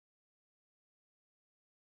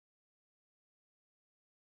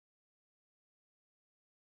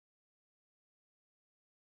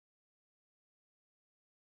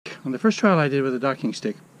On the first trial I did with a docking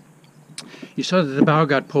stick, you saw that the bow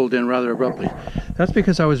got pulled in rather abruptly. That's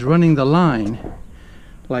because I was running the line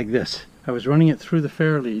like this. I was running it through the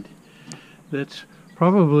fair lead that's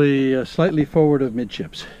probably slightly forward of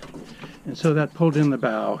midships. And so that pulled in the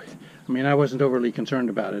bow. I mean, I wasn't overly concerned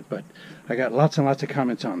about it, but I got lots and lots of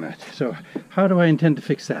comments on that. So how do I intend to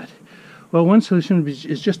fix that? Well, one solution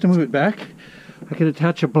is just to move it back. I could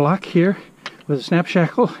attach a block here with a snap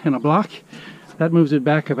shackle and a block. That moves it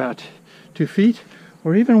back about 2 feet.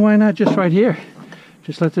 Or even, why not just right here?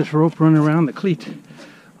 Just let this rope run around the cleat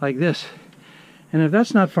like this. And if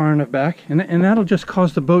that's not far enough back, and that'll just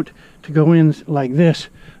cause the boat to go in like this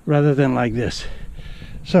rather than like this.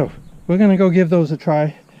 So we're going to go give those a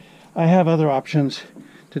try. I have other options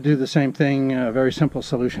to do the same thing, a very simple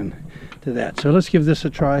solution to that. So let's give this a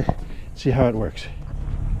try, see how it works.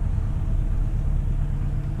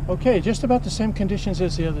 Okay, just about the same conditions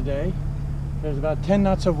as the other day. There's about 10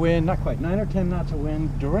 knots of wind, not quite, 9 or 10 knots of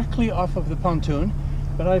wind directly off of the pontoon,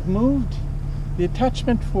 but I've moved the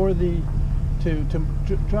attachment for the to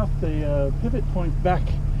drop the pivot point back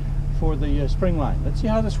for the spring line. Let's see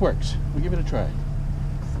how this works. We'll give it a try.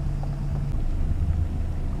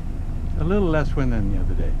 A little less wind than the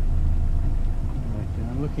other day. Right,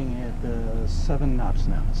 I'm looking at 7 knots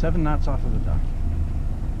now. 7 knots off of the dock.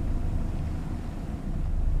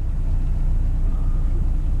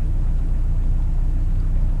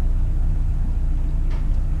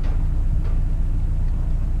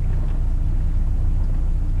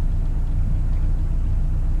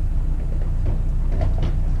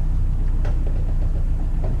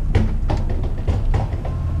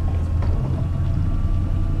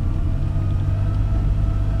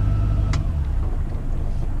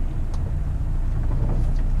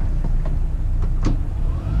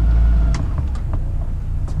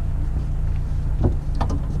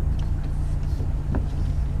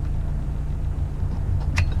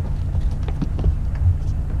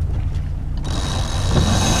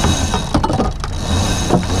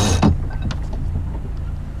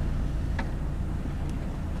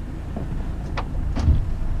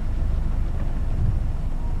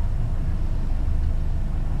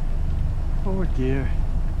 Oh dear.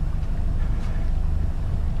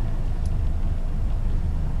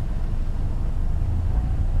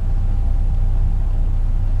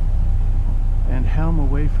 And helm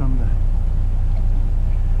away from the...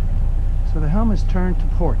 So the helm is turned to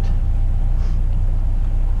port.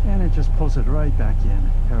 And it just pulls it right back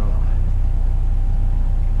in, parallel.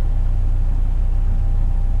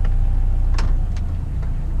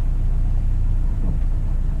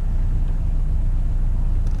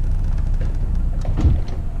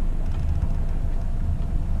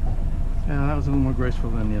 Yeah, that was a little more graceful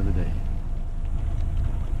than the other day.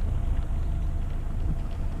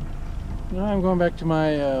 Now I'm going back to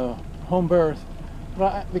my home berth.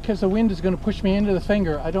 But because the wind is going to push me into the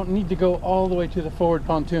finger, I don't need to go all the way to the forward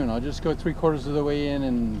pontoon. I'll just go 3/4 of the way in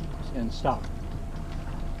and stop.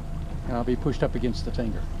 And I'll be pushed up against the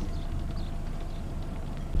finger.